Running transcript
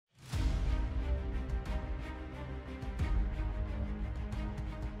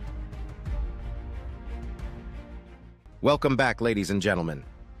Welcome back, ladies and gentlemen.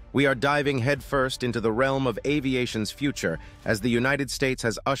 We are diving headfirst into the realm of aviation's future as the United States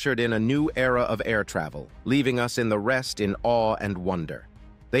has ushered in a new era of air travel, leaving us in the rest in awe and wonder.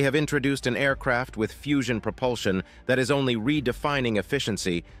 They have introduced an aircraft with fusion propulsion that is only redefining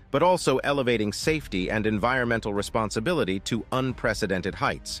efficiency, but also elevating safety and environmental responsibility to unprecedented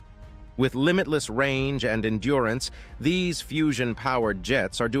heights. With limitless range and endurance, these fusion-powered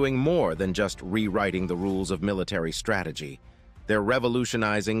jets are doing more than just rewriting the rules of military strategy. They're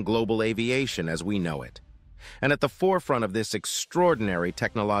revolutionizing global aviation as we know it. And at the forefront of this extraordinary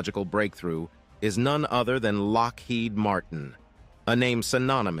technological breakthrough is none other than Lockheed Martin, a name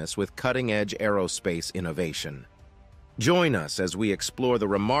synonymous with cutting-edge aerospace innovation. Join us as we explore the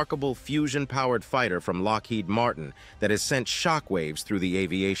remarkable fusion-powered fighter from Lockheed Martin that has sent shockwaves through the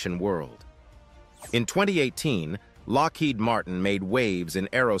aviation world. In 2018, Lockheed Martin made waves in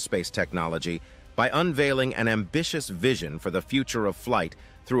aerospace technology by unveiling an ambitious vision for the future of flight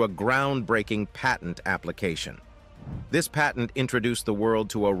through a groundbreaking patent application. This patent introduced the world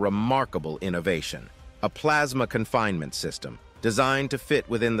to a remarkable innovation, a plasma confinement system designed to fit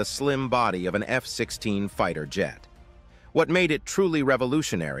within the slim body of an F-16 fighter jet. What made it truly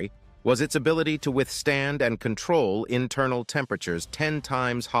revolutionary was its ability to withstand and control internal temperatures 10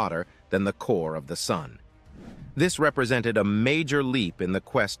 times hotter than the core of the sun. This represented a major leap in the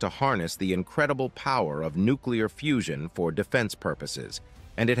quest to harness the incredible power of nuclear fusion for defense purposes,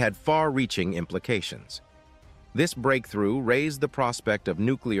 and it had far-reaching implications. This breakthrough raised the prospect of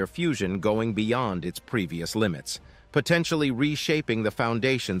nuclear fusion going beyond its previous limits, potentially reshaping the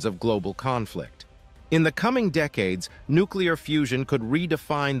foundations of global conflict. In the coming decades, nuclear fusion could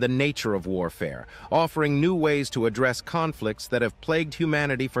redefine the nature of warfare, offering new ways to address conflicts that have plagued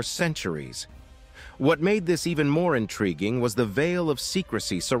humanity for centuries. What made this even more intriguing was the veil of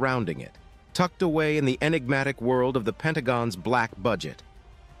secrecy surrounding it, tucked away in the enigmatic world of the Pentagon's black budget.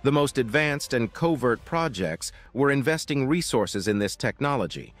 The most advanced and covert projects were investing resources in this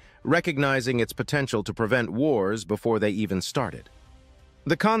technology, recognizing its potential to prevent wars before they even started.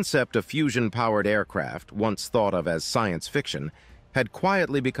 The concept of fusion-powered aircraft, once thought of as science fiction, had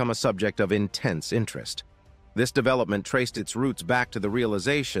quietly become a subject of intense interest. This development traced its roots back to the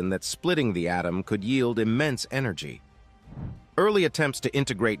realization that splitting the atom could yield immense energy. Early attempts to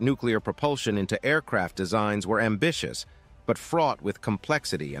integrate nuclear propulsion into aircraft designs were ambitious, but fraught with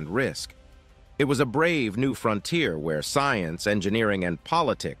complexity and risk. It was a brave new frontier where science, engineering, and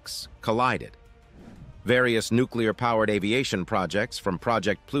politics collided. Various nuclear-powered aviation projects, from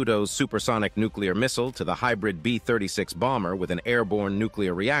Project Pluto's supersonic nuclear missile to the hybrid B-36 bomber with an airborne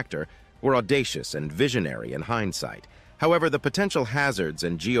nuclear reactor, were audacious and visionary in hindsight. However, the potential hazards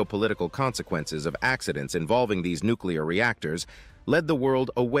and geopolitical consequences of accidents involving these nuclear reactors led the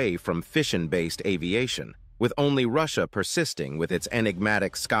world away from fission-based aviation, with only Russia persisting with its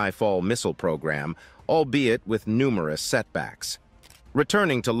enigmatic Skyfall missile program, albeit with numerous setbacks.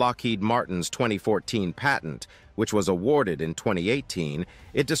 Returning to Lockheed Martin's 2014 patent, which was awarded in 2018,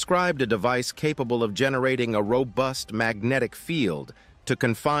 it described a device capable of generating a robust magnetic field to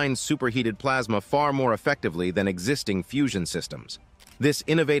confine superheated plasma far more effectively than existing fusion systems. This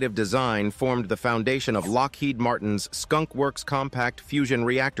innovative design formed the foundation of Lockheed Martin's Skunk Works Compact Fusion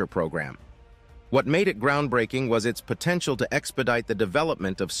Reactor program. What made it groundbreaking was its potential to expedite the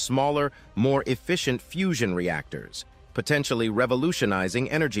development of smaller, more efficient fusion reactors, potentially revolutionizing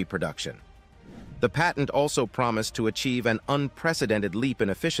energy production. The patent also promised to achieve an unprecedented leap in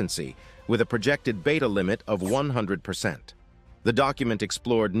efficiency, with a projected beta limit of 100%. The document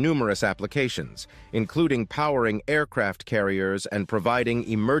explored numerous applications, including powering aircraft carriers and providing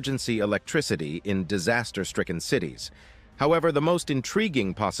emergency electricity in disaster-stricken cities. However, the most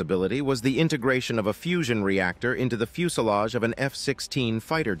intriguing possibility was the integration of a fusion reactor into the fuselage of an F-16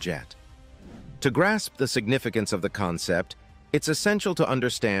 fighter jet. To grasp the significance of the concept, it's essential to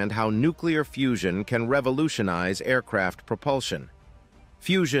understand how nuclear fusion can revolutionize aircraft propulsion.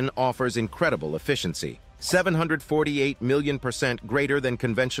 Fusion offers incredible efficiency, 748 million% greater than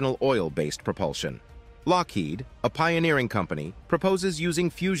conventional oil-based propulsion. Lockheed, a pioneering company, proposes using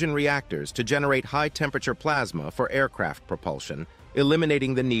fusion reactors to generate high-temperature plasma for aircraft propulsion,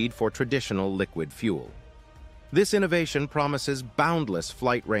 eliminating the need for traditional liquid fuel. This innovation promises boundless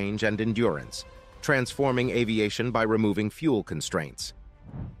flight range and endurance, transforming aviation by removing fuel constraints.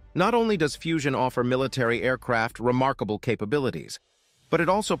 Not only does fusion offer military aircraft remarkable capabilities, but it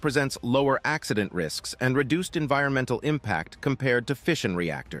also presents lower accident risks and reduced environmental impact compared to fission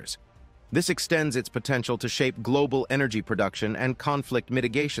reactors. This extends its potential to shape global energy production and conflict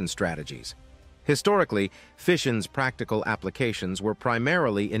mitigation strategies. Historically, fission's practical applications were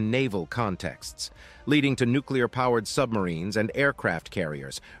primarily in naval contexts, leading to nuclear-powered submarines and aircraft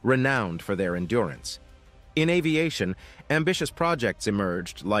carriers, renowned for their endurance. In aviation, ambitious projects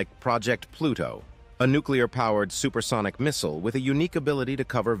emerged like Project Pluto, a nuclear-powered supersonic missile with a unique ability to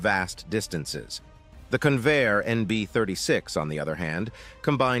cover vast distances. The Convair NB-36, on the other hand,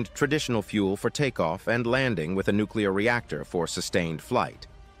 combined traditional fuel for takeoff and landing with a nuclear reactor for sustained flight,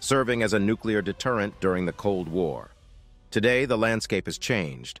 serving as a nuclear deterrent during the Cold War. Today, the landscape has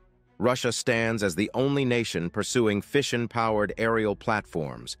changed. Russia stands as the only nation pursuing fission-powered aerial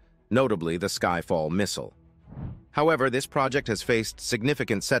platforms, notably the Skyfall missile. However, this project has faced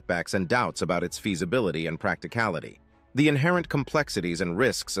significant setbacks and doubts about its feasibility and practicality. The inherent complexities and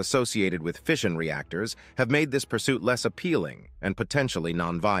risks associated with fission reactors have made this pursuit less appealing and potentially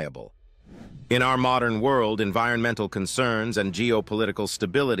non-viable. In our modern world, environmental concerns and geopolitical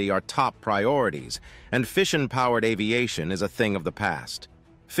stability are top priorities, and fission-powered aviation is a thing of the past.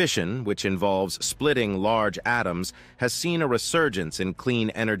 Fission, which involves splitting large atoms, has seen a resurgence in clean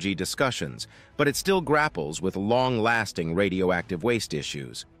energy discussions, but it still grapples with long-lasting radioactive waste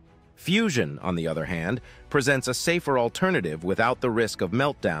issues. Fusion, on the other hand, presents a safer alternative without the risk of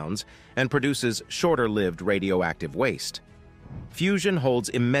meltdowns and produces shorter-lived radioactive waste. Fusion holds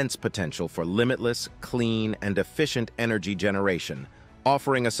immense potential for limitless, clean, and efficient energy generation,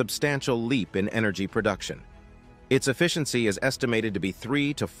 offering a substantial leap in energy production. Its efficiency is estimated to be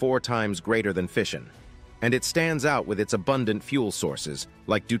 3 to 4 times greater than fission, and it stands out with its abundant fuel sources,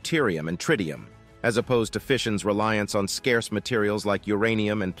 like deuterium and tritium, as opposed to fission's reliance on scarce materials like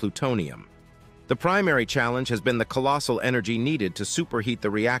uranium and plutonium. The primary challenge has been the colossal energy needed to superheat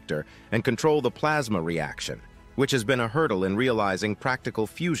the reactor and control the plasma reaction, which has been a hurdle in realizing practical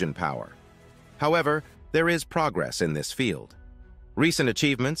fusion power. However, there is progress in this field. Recent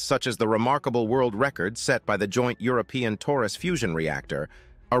achievements, such as the remarkable world record set by the joint European Torus fusion reactor,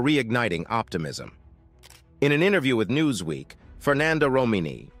 are reigniting optimism. In an interview with Newsweek, Fernanda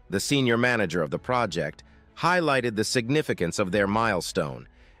Romini, the senior manager of the project, highlighted the significance of their milestone,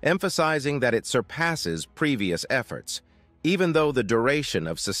 emphasizing that it surpasses previous efforts, even though the duration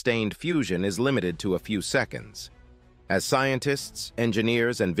of sustained fusion is limited to a few seconds. As scientists,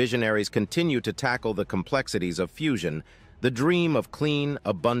 engineers, and visionaries continue to tackle the complexities of fusion, the dream of clean,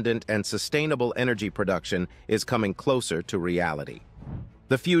 abundant, and sustainable energy production is coming closer to reality.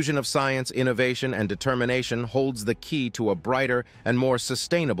 The fusion of science, innovation, and determination holds the key to a brighter and more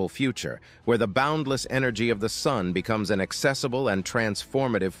sustainable future, where the boundless energy of the sun becomes an accessible and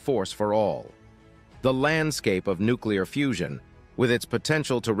transformative force for all. The landscape of nuclear fusion, with its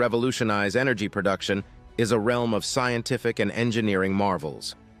potential to revolutionize energy production, is a realm of scientific and engineering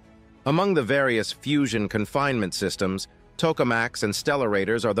marvels. Among the various fusion confinement systems, tokamaks and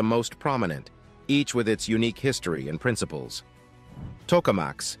stellarators are the most prominent, each with its unique history and principles.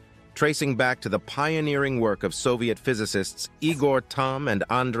 Tokamaks, tracing back to the pioneering work of Soviet physicists Igor Tamm and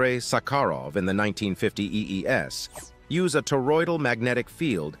Andrei Sakharov in the 1950 EES, use a toroidal magnetic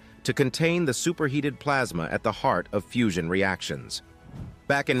field to contain the superheated plasma at the heart of fusion reactions.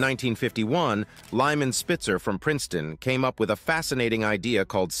 Back in 1951, Lyman Spitzer from Princeton came up with a fascinating idea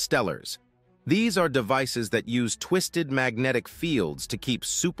called stellars. These are devices that use twisted magnetic fields to keep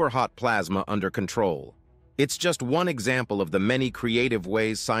superhot plasma under control. It's just one example of the many creative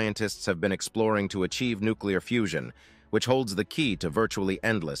ways scientists have been exploring to achieve nuclear fusion, which holds the key to virtually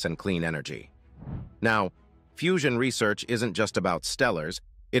endless and clean energy. Now, fusion research isn't just about stellars.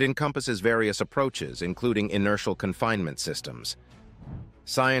 It encompasses various approaches, including inertial confinement systems.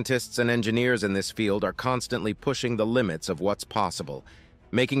 Scientists and engineers in this field are constantly pushing the limits of what's possible,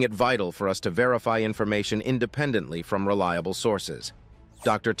 making it vital for us to verify information independently from reliable sources.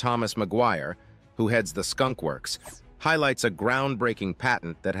 Dr. Thomas Maguire, who heads the Skunk Works, highlights a groundbreaking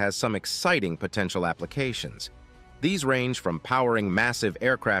patent that has some exciting potential applications. These range from powering massive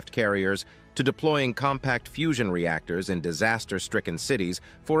aircraft carriers to deploying compact fusion reactors in disaster-stricken cities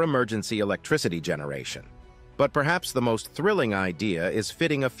for emergency electricity generation. But perhaps the most thrilling idea is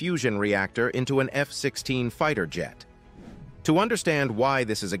fitting a fusion reactor into an F-16 fighter jet. To understand why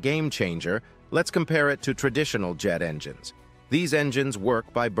this is a game-changer, let's compare it to traditional jet engines. These engines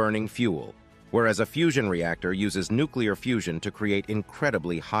work by burning fuel, whereas a fusion reactor uses nuclear fusion to create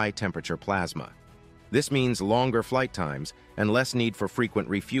incredibly high-temperature plasma. This means longer flight times and less need for frequent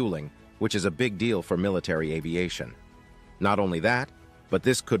refueling, which is a big deal for military aviation. Not only that, but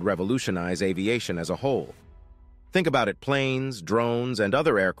this could revolutionize aviation as a whole. Think about it: planes, drones, and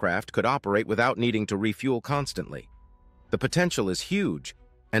other aircraft could operate without needing to refuel constantly. The potential is huge,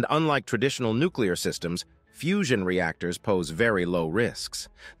 and unlike traditional nuclear systems, fusion reactors pose very low risks.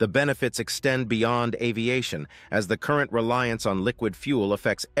 The benefits extend beyond aviation, as the current reliance on liquid fuel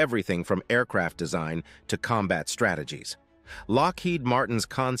affects everything from aircraft design to combat strategies. Lockheed Martin's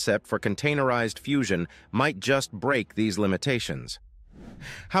concept for containerized fusion might just break these limitations.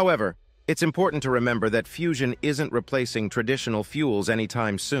 However, it's important to remember that fusion isn't replacing traditional fuels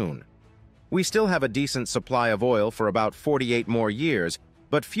anytime soon. We still have a decent supply of oil for about 48 more years,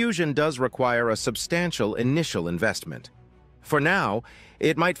 but fusion does require a substantial initial investment. For now,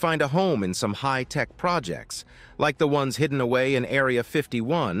 it might find a home in some high-tech projects, like the ones hidden away in Area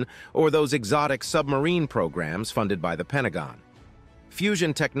 51 or those exotic submarine programs funded by the Pentagon.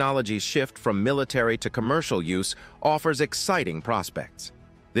 Fusion technology's shift from military to commercial use offers exciting prospects.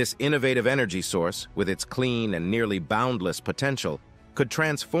 This innovative energy source, with its clean and nearly boundless potential, could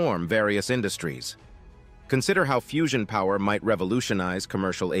transform various industries. Consider how fusion power might revolutionize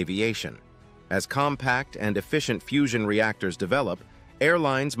commercial aviation. As compact and efficient fusion reactors develop,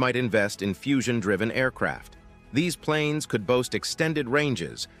 airlines might invest in fusion-driven aircraft. These planes could boast extended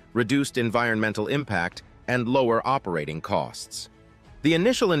ranges, reduced environmental impact, and lower operating costs. The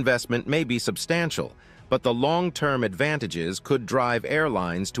initial investment may be substantial, but the long-term advantages could drive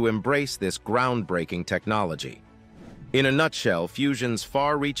airlines to embrace this groundbreaking technology. In a nutshell, fusion's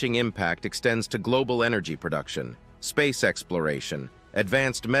far-reaching impact extends to global energy production, space exploration,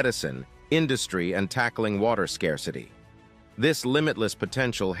 advanced medicine, industry, and tackling water scarcity. This limitless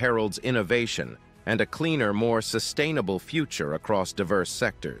potential heralds innovation and a cleaner, more sustainable future across diverse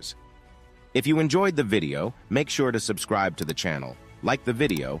sectors. If you enjoyed the video, make sure to subscribe to the channel, like the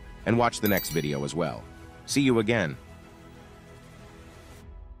video, and watch the next video as well. See you again.